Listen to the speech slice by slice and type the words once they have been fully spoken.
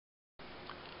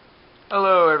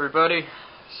Hello everybody.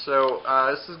 So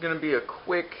this is going to be a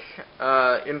quick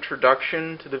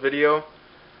introduction to the video.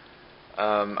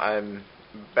 I'm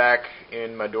back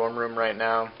in my dorm room right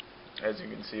now, as you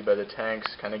can see by the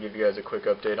tanks. Kind of give you guys a quick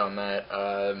update on that.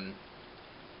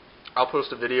 I'll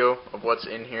post a video of what's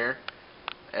in here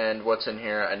and what's in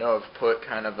here. I know I've put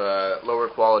kind of a lower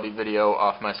quality video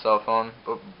off my cell phone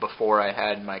before I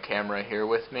had my camera here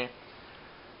with me.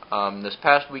 This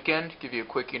past weekend, give you a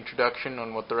quick introduction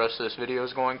on what the rest of this video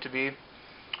is going to be.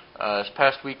 This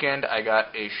past weekend, I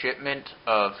got a shipment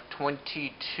of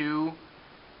 22,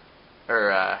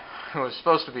 it was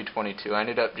supposed to be 22. I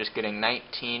ended up just getting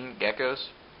 19 geckos.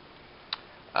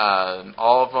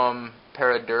 All of them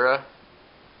Paroedura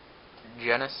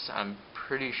genus. I'm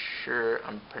pretty sure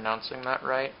I'm pronouncing that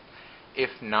right.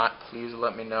 If not, please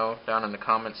let me know down in the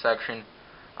comment section.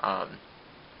 I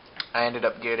ended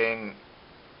up getting,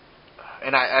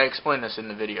 and I explained this in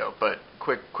the video, but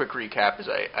quick recap is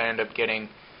I ended up getting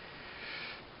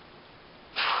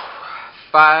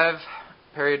 5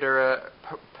 Paroedura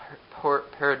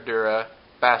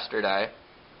bastardi,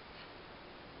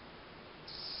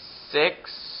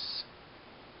 6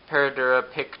 Paroedura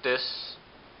pictus,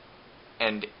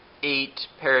 and 8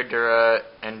 Paroedura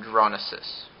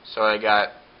androyensis. So I got,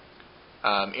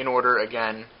 in order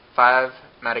again, 5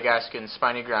 Madagascan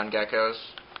spiny ground geckos,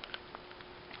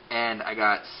 and I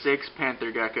got 6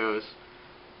 panther geckos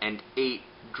and 8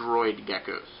 droid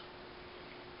geckos.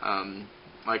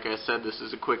 Like I said, this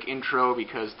is a quick intro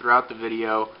because throughout the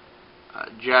video,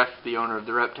 Jeff, the owner of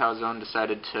the Reptile Zone,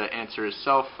 decided to answer his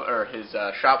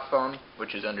shop phone,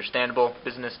 which is understandable.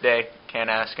 Business day, can't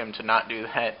ask him to not do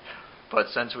that. But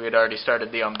since we had already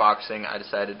started the unboxing, I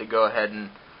decided to go ahead and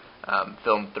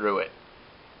film through it.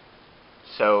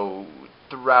 So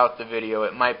throughout the video,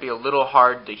 it might be a little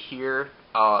hard to hear.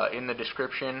 In the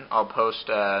description, I'll post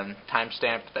a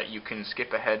timestamp that you can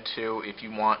skip ahead to if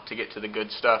you want to get to the good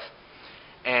stuff.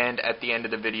 And at the end of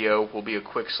the video will be a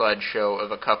quick slideshow of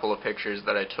a couple of pictures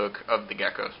that I took of the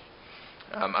geckos.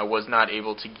 I was not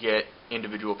able to get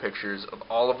individual pictures of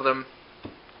all of them,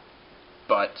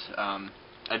 but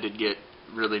I did get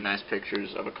really nice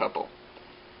pictures of a couple.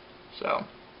 So,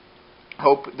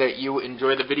 hope that you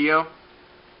enjoy the video.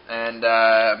 And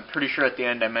I'm pretty sure at the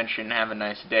end I mentioned have a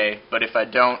nice day, but if I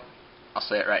don't, I'll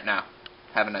say it right now.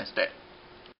 Have a nice day.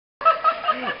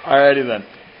 Alrighty then.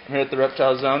 I'm here at the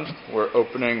Reptile Zone. We're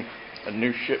opening a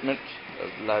new shipment of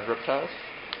live reptiles.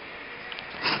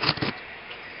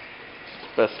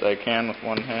 Best I can with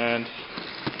one hand.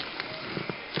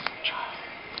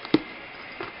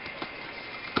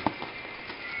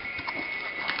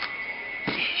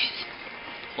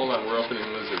 Hold on, we're opening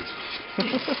lizards.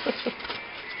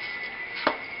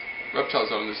 Reptile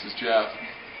Zone, this is Jeff.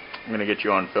 I'm going to get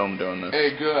you on film doing this.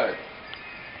 Hey, good.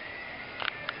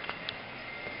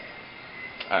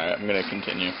 Alright, I'm going to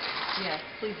continue. Yes,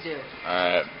 please do.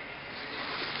 Alright.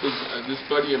 This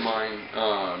buddy of mine,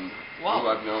 who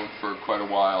I've known for quite a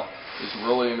while, is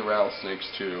really into rattlesnakes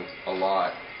too, a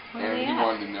lot. And he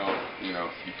wanted to know,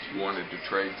 if you wanted to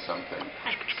trade something.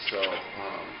 So,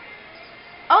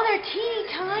 oh, they're teeny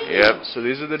tiny. Yep, so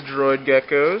these are the droid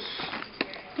geckos.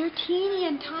 They're teeny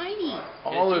and tiny.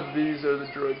 All of these are the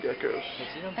droid geckos.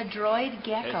 A droid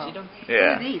gecko.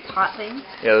 Yeah. What are these, hot things?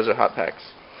 Yeah, those are hot packs.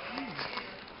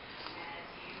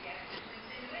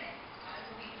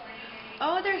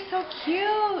 Oh, they're so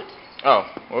cute. Oh,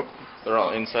 whoop. They're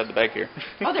all inside the bag here.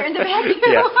 Oh, they're in the bag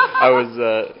here? Yeah, I was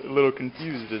a little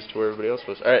confused as to where everybody else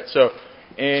was. Alright, so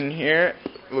in here,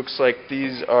 looks like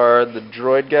these are the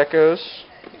droid geckos.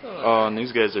 Oh, and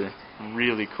these guys are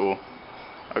really cool.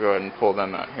 I'll go ahead and pull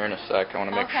them out here in a sec. I want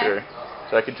to make sure.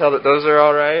 So I can tell that those are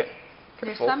alright.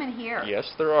 There's some in here. Yes,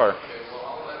 there are.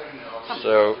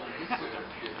 So,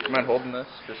 do you mind holding this?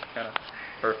 Just kind of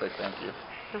perfect, thank you.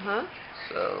 Uh-huh.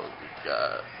 So, we've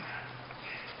got...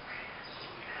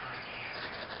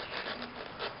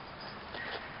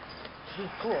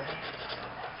 Cool.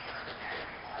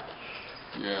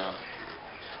 yeah.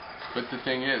 But the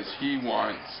thing is, he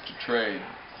wants to trade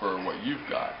for what you've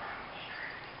got.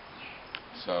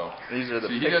 So, these are the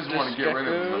he doesn't want to get rid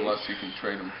of them geckos. unless you can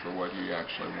trade them for what he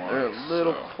actually wants. They're a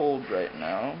little cold right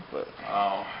now, but...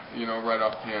 Oh, right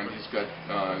offhand, he's got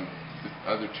the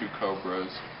other 2 cobras,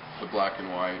 the black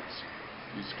and whites.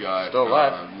 He's got Still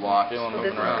alive. lots Feeling of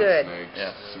them brown good. snakes,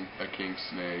 Yeah. a king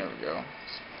snake. There we go.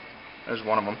 There's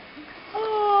one of them.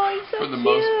 Oh, he's so For the cute.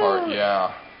 most part,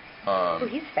 yeah. Oh,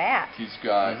 he's fat. He's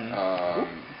got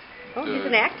Oh, he's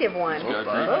an active one. He's got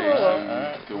Oh. Great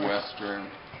Basin, the Western.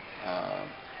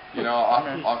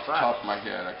 Off the top of my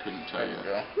head, I couldn't tell you.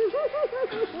 There we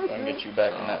go. So I can get you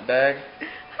back in that bag.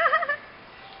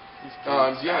 He's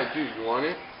Yeah, I do. You want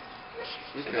it?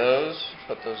 So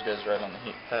put those guys right on the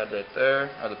heat pad right there,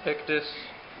 are the pictus.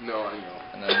 No, I know.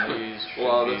 And then these should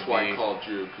well, be that's why I called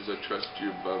you, because I trust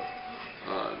you above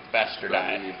bastardi.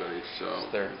 anybody. So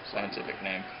that's their scientific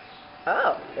name.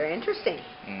 Oh, very interesting.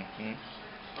 Mm-hmm.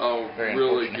 Oh, very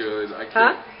really good. I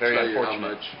can't very tell you how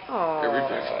much Aww.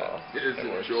 everybody has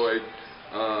enjoyed,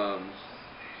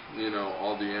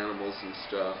 all the animals and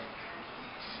stuff.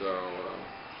 So,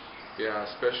 yeah,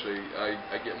 especially,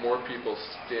 I get more people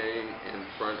staying in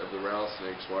front of the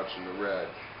rattlesnakes watching the red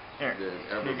than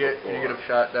ever before. Can you get a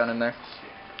shot down in there?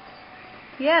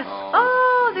 Yes.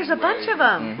 Oh, there's a bunch of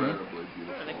them. Incredibly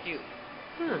beautiful. Really cute.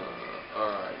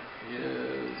 Alright,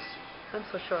 his I'm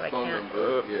so short I phone can't.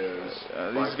 number is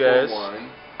these guys.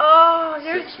 541. Oh,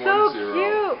 they're so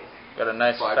cute. Got a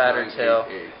nice fatter tail.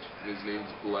 His name's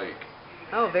Blake.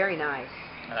 Oh, very nice.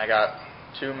 And I got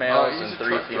 2 males he's and a 3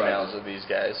 truck females driver. of these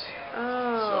guys.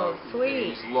 Oh, So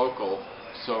sweet. he's local,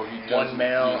 so he One doesn't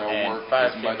male and work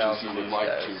 5 as much females as he of would these like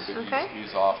guys. to, but Okay.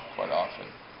 he's off quite often.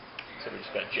 So we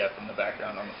just got Jeff in the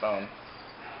background on the phone.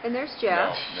 And there's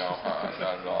Jeff. No,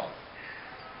 not at all.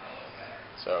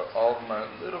 So all of them are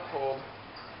a little cold.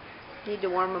 Need to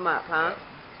warm them up, huh?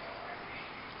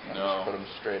 And No. just put them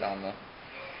straight on the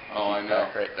I know.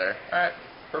 right there. Alright,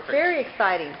 perfect. Very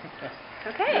exciting.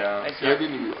 Okay. Yeah, Thanks, I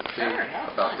didn't even think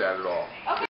about that at all.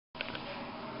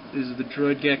 These are the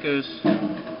droid geckos.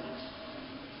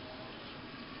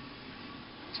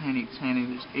 Tiny, tiny.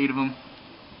 There's 8 of them.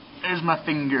 There's my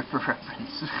finger for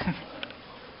reference.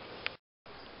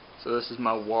 So this is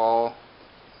my wall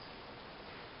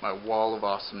of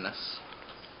awesomeness.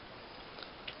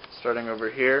 Starting over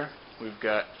here, we've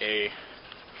got a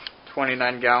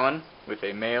 29-gallon with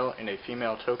a male and a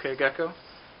female tokay gecko.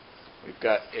 We've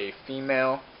got a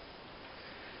female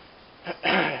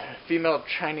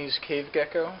Chinese cave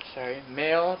gecko.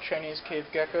 Male Chinese cave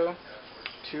gecko.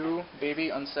 2 baby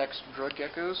unsexed droid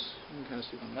geckos. You can kind of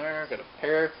see them there. Got a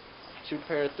pair, 3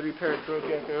 pair of droid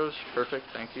geckos. Perfect,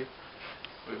 thank you.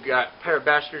 We've got a pair of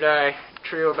bastardi,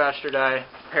 trio bastardi,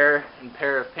 pair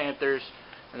of panthers,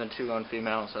 and then 2 lone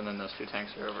females, and then those 2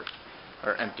 tanks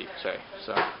are empty.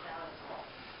 So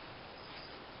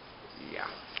yeah.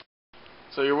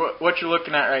 So what you're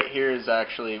looking at right here is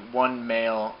actually 1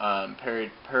 male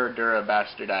Paroedura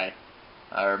bastardi,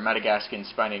 or Madagascan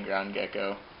spiny ground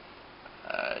gecko.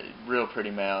 Real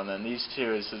pretty male, and then these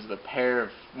 2 is the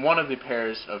one of the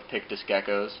pairs of pictus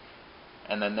geckos,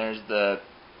 and then there's the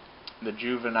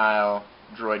juvenile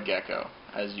droid gecko,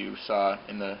 as you saw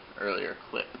in the earlier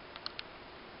clip.